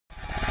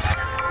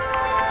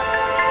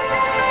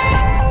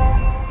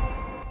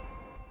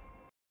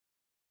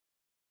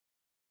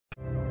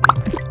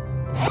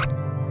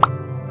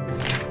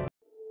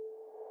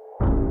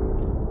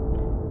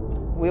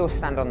all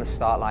stand on the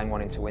start line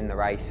wanting to win the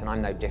race, and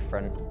I'm no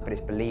different, but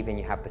it's believing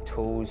you have the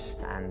tools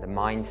and the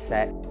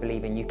mindset,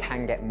 believing you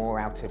can get more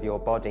out of your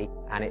body,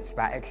 and it's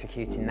about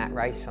executing that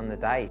race on the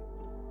day.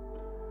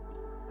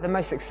 The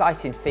most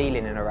exciting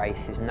feeling in a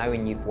race is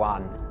knowing you've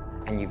won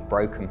and you've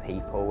broken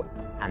people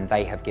and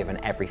they have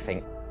given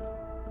everything.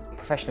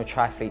 Professional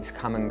triathletes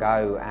come and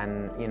go,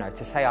 and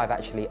to say I've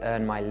actually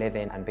earned my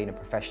living and been a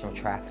professional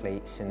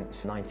triathlete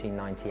since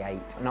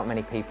 1998, not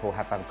many people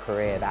have had a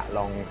career that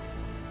long.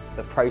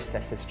 The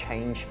process has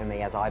changed for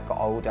me as I've got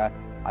older.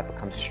 I've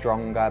become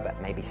stronger,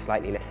 but maybe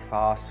slightly less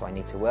fast, so I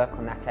need to work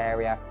on that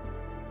area.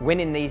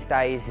 Winning these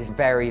days is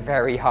very,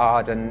 very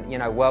hard, and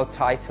world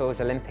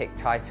titles, Olympic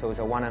titles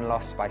are won and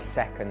lost by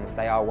seconds.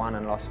 They are won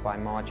and lost by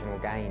marginal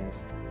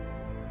gains.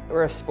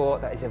 We're a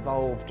sport that has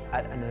evolved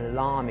at an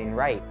alarming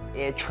rate.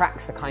 It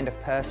attracts the kind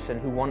of person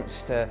who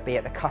wants to be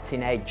at the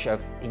cutting edge of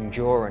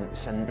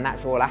endurance, and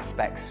that's all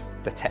aspects.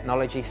 The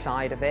technology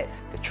side of it,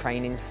 the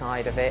training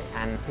side of it,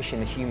 and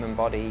pushing the human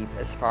body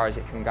as far as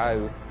it can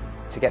go.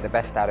 To get the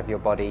best out of your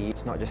body,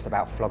 it's not just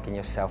about flogging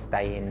yourself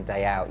day in,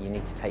 day out. You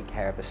need to take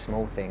care of the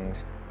small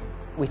things.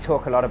 We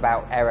talk a lot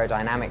about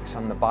aerodynamics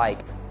on the bike.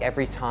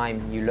 Every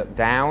time you look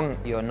down,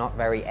 you're not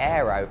very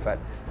aero, but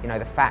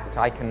the fact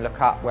I can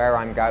look up where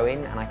I'm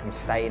going and I can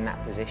stay in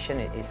that position,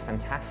 it is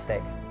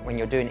fantastic. When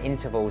you're doing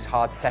intervals,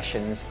 hard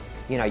sessions,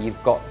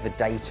 you've got the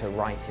data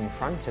right in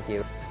front of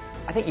you.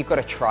 I think you've got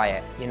to try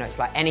it. It's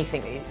like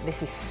anything,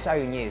 this is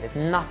so new. There's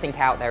nothing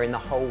out there in the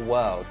whole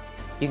world.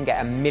 You can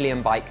get 1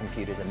 million bike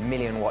computers, 1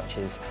 million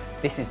watches.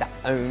 This is the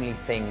only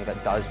thing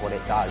that does what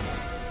it does.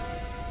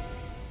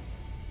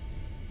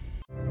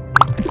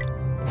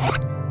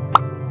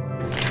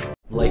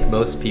 Like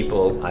most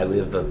people, I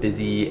live a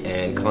busy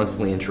and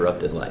constantly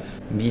interrupted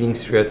life.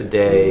 Meetings throughout the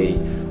day,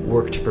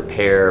 work to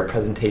prepare,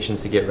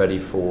 presentations to get ready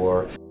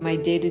for. My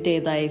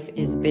day-to-day life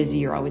is busy.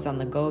 You're always on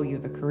the go. You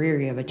have a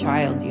career, you have a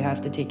child. You have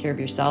to take care of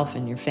yourself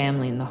and your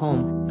family in the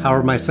home. How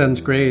are my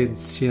son's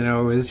grades?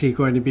 Is he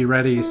going to be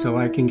ready so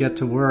I can get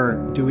to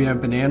work? Do we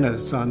have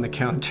bananas on the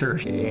counter?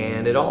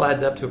 And it all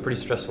adds up to a pretty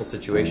stressful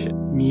situation.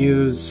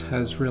 Muse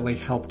has really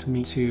helped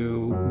me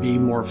to be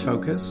more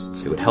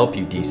focused. It would help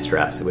you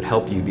de-stress. It would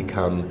help you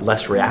become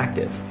less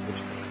reactive.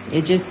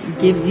 It just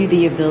gives you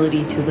the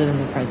ability to live in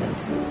the present.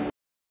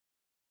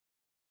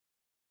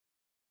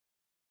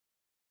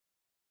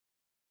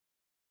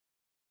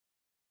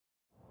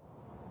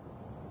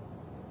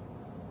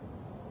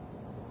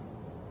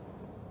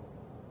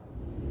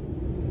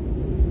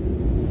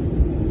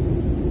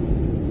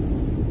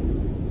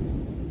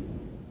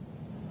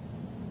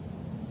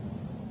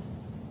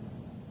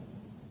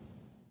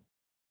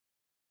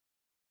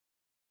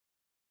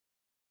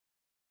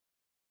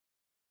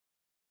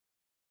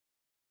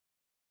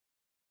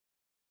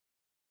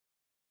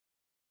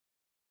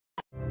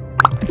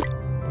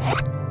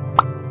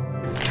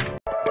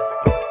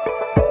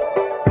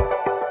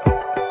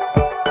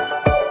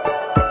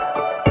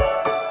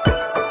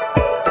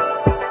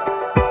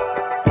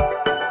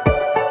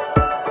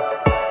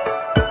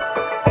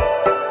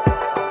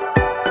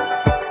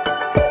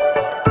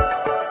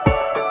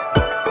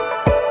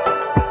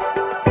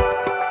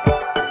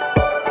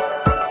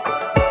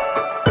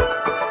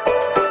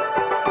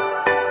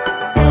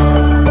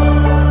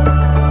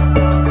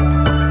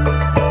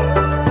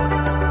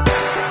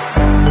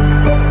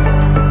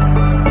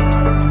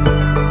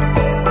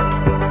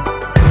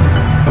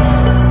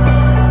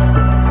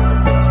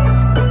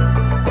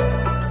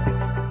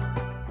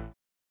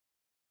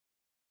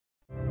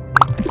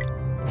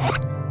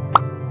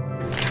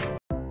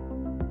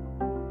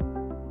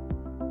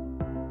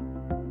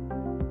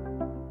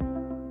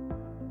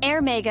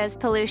 AIRMEGA's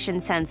pollution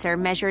sensor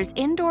measures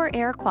indoor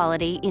air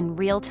quality in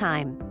real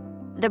time.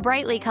 The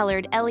brightly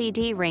colored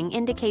LED ring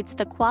indicates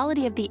the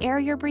quality of the air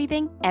you're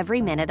breathing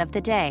every minute of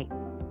the day.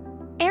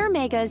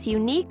 AIRMEGA's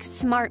unique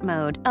Smart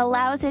Mode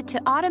allows it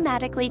to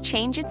automatically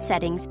change its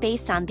settings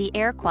based on the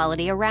air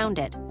quality around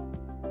it.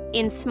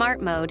 In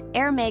Smart Mode,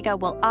 AIRMEGA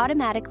will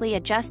automatically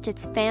adjust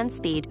its fan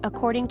speed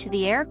according to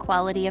the air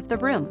quality of the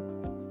room.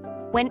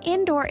 When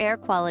indoor air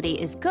quality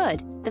is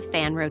good, the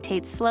fan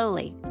rotates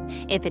slowly.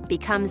 If it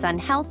becomes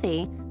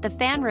unhealthy, the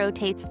fan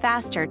rotates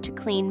faster to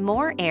clean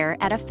more air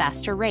at a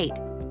faster rate.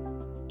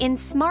 In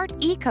Smart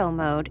Eco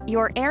Mode,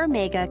 your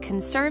AIRMEGA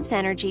conserves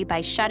energy by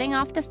shutting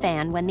off the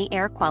fan when the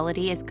air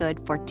quality is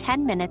good for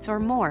 10 minutes or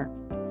more.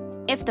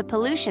 If the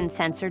pollution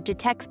sensor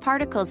detects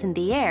particles in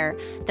the air,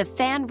 the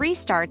fan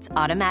restarts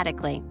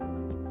automatically.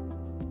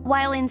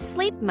 While in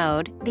Sleep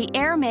Mode, the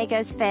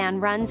AIRMEGA's fan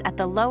runs at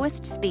the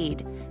lowest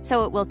speed,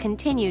 so it will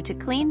continue to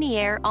clean the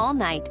air all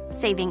night,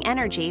 saving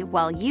energy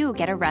while you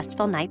get a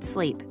restful night's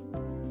sleep.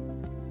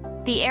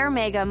 The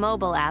AIRMEGA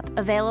mobile app,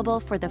 available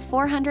for the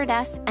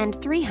 400S and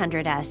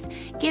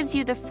 300S, gives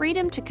you the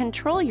freedom to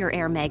control your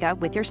AIRMEGA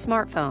with your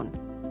smartphone.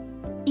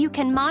 You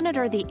can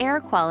monitor the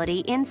air quality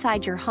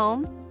inside your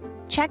home,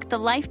 check the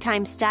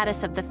lifetime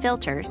status of the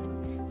filters,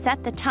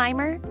 set the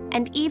timer,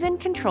 and even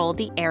control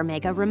the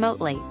AIRMEGA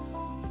remotely.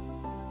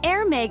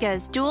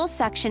 AIRMEGA's dual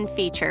suction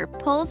feature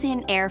pulls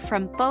in air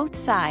from both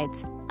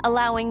sides,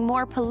 allowing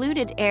more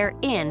polluted air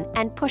in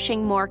and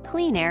pushing more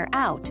clean air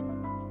out.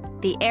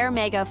 The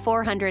AIRMEGA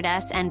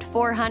 400S and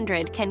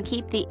 400 can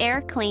keep the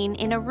air clean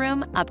in a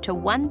room up to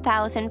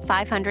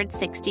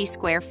 1,560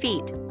 square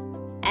feet,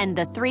 and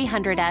the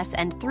 300S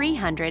and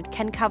 300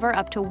 can cover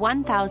up to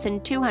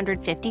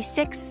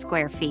 1,256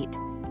 square feet.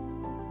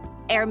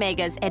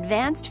 AIRMEGA's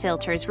advanced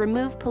filters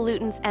remove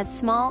pollutants as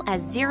small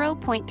as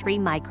 0.3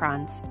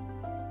 microns.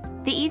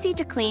 The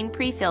easy-to-clean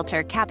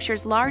pre-filter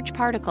captures large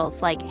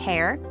particles like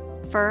hair,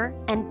 fur,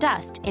 and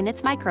dust in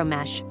its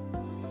micromesh.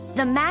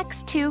 The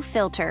Max 2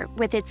 filter,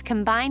 with its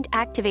combined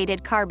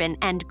activated carbon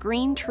and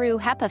green true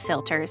HEPA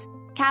filters,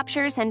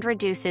 captures and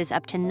reduces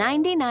up to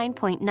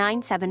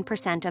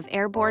 99.97% of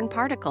airborne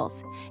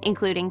particles,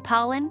 including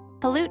pollen,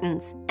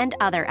 pollutants, and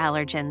other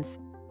allergens.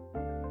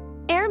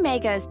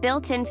 AIRMEGA's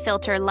built-in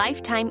filter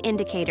lifetime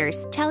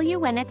indicators tell you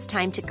when it's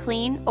time to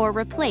clean or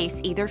replace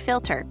either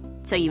filter,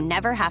 so you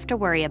never have to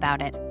worry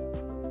about it.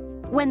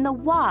 When the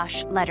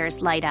wash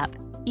letters light up,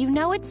 you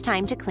know it's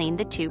time to clean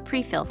the 2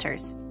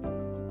 pre-filters.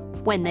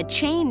 When the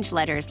change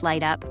letters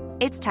light up,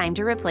 it's time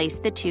to replace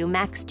the 2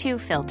 Max 2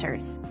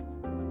 filters.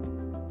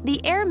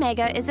 The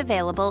AIRMEGA is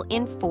available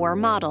in 4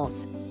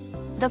 models.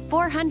 The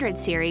 400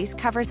 series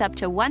covers up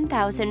to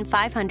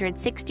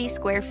 1,560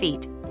 square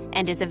feet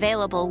and is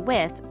available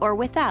with or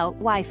without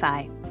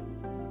Wi-Fi.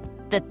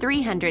 The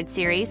 300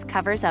 series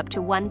covers up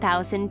to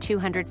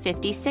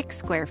 1,256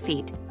 square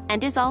feet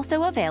and is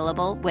also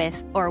available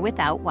with or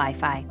without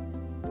Wi-Fi.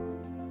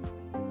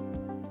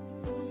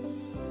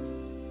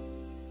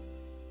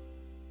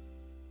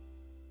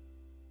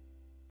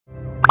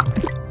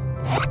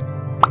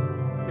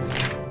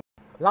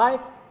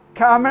 Lights,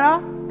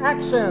 camera,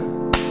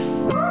 action!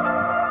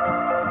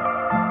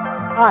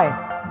 Hi,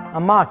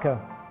 I'm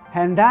Marco.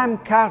 And I'm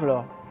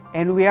Carlo,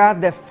 and we are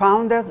the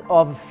founders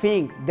of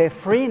Fing, the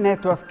free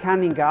network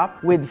scanning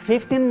app with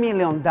 15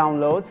 million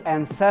downloads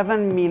and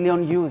 7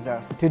 million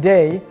users.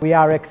 Today, we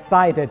are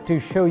excited to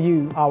show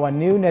you our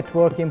new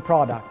networking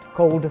product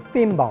called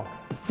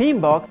Fingbox.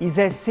 Fingbox is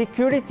a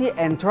security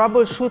and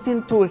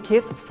troubleshooting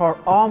toolkit for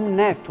home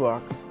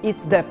networks.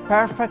 It's the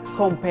perfect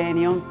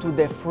companion to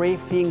the free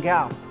Fing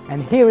app.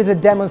 And here is a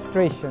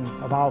demonstration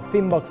of how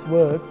Fingbox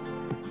works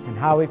and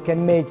how it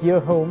can make your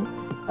home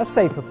a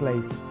safer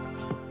place.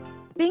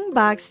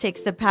 Fingbox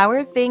takes the power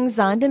of Fing's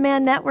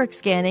on-demand network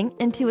scanning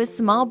into a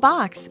small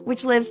box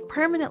which lives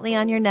permanently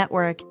on your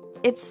network.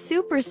 It's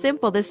super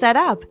simple to set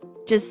up.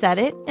 Just set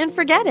it and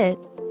forget it.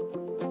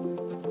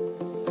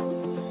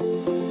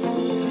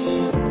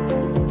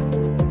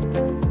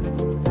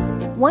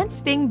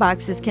 Once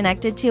Fingbox is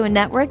connected to a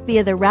network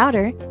via the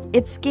router,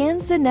 it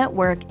scans the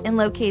network and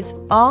locates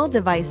all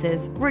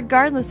devices,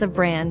 regardless of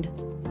brand.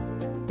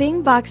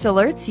 Fingbox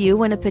alerts you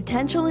when a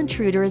potential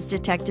intruder is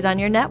detected on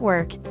your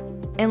network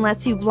and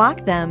lets you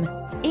block them.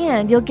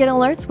 And you'll get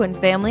alerts when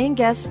family and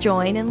guests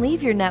join and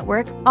leave your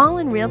network, all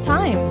in real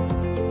time.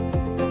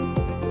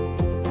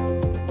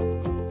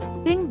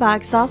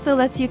 Fingbox also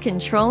lets you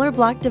control or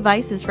block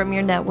devices from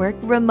your network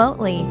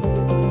remotely.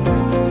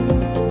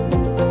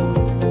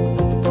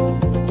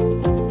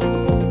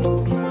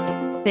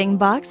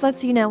 Fingbox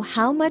lets you know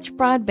how much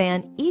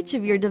broadband each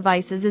of your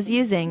devices is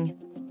using.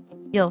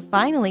 You'll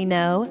finally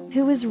know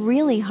who is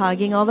really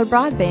hogging all the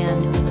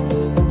broadband.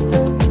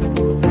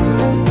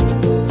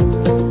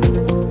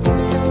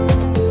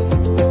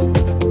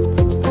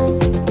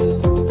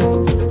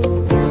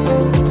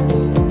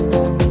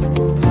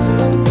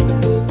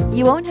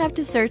 You won't have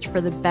to search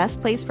for the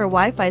best place for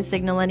Wi-Fi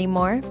signal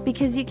anymore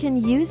because you can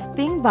use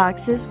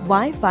Fingbox's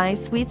Wi-Fi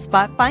Sweet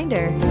Spot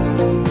Finder.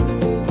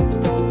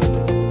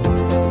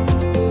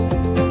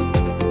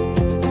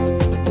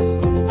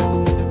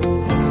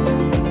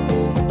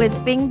 With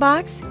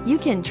Fingbox, you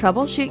can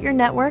troubleshoot your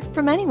network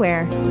from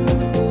anywhere.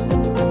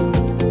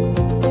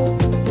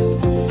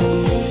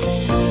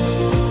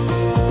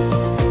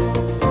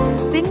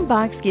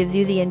 Fingbox gives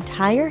you the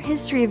entire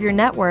history of your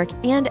network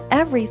and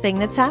everything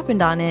that's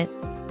happened on it.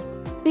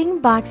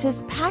 Fingbox is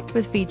packed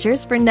with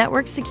features for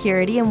network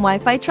security and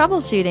Wi-Fi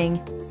troubleshooting.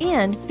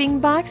 And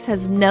Fingbox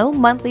has no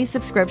monthly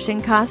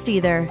subscription cost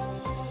either.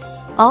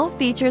 All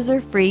features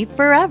are free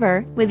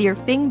forever with your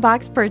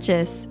Fingbox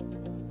purchase.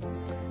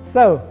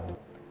 So,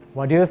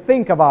 what do you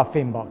think about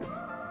Fingbox?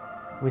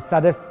 We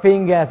started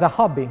Fing as a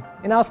hobby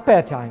in our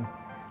spare time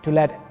to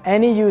let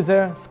any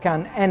user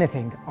scan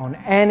anything on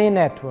any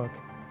network.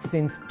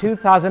 Since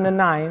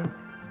 2009,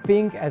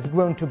 Fing has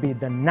grown to be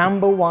the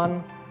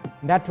 #1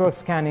 network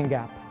scanning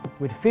app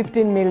with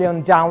 15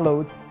 million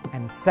downloads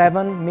and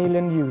 7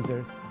 million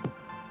users.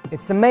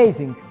 It's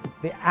amazing.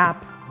 The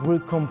app grew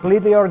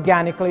completely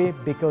organically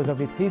because of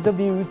its ease of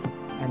use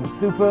and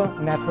super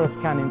network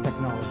scanning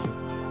technology.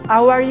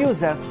 Our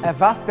users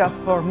have asked us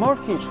for more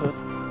features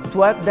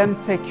to help them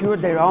secure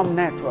their home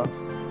networks.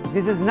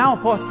 This is now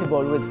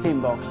possible with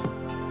Fingbox.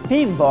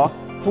 Fingbox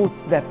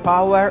puts the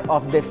power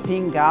of the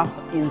Fing app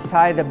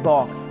inside the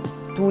box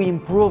to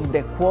improve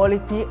the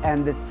quality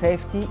and the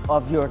safety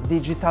of your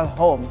digital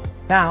home.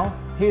 Now,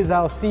 here's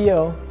our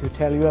CEO to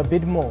tell you a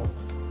bit more.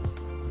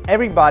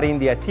 Everybody in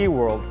the IT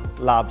world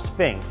loves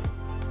Fing.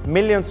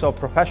 Millions of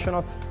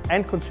professionals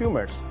and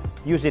consumers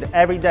use it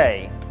every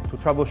day to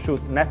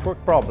troubleshoot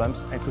network problems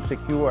and to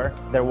secure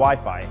their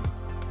Wi-Fi.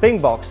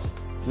 Fingbox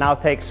now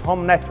takes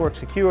home network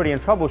security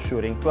and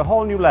troubleshooting to a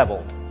whole new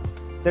level.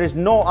 There is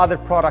no other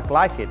product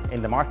like it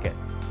in the market.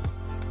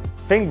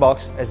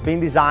 Fingbox has been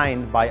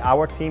designed by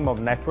our team of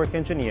network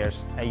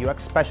engineers and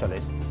UX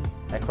specialists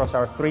across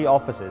our 3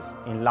 offices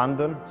in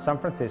London, San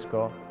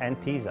Francisco, and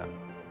Pisa.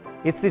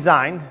 It's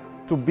designed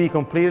to be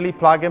completely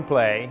plug and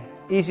play,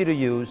 easy to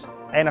use,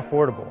 and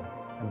affordable.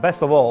 And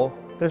best of all,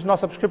 there's no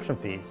subscription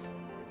fees.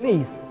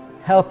 Please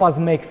help us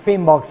make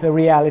Fingbox a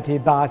reality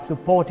by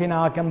supporting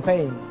our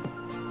campaign.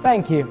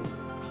 Thank you.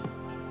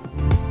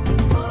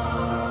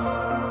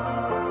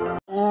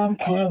 I'm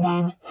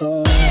coming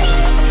home.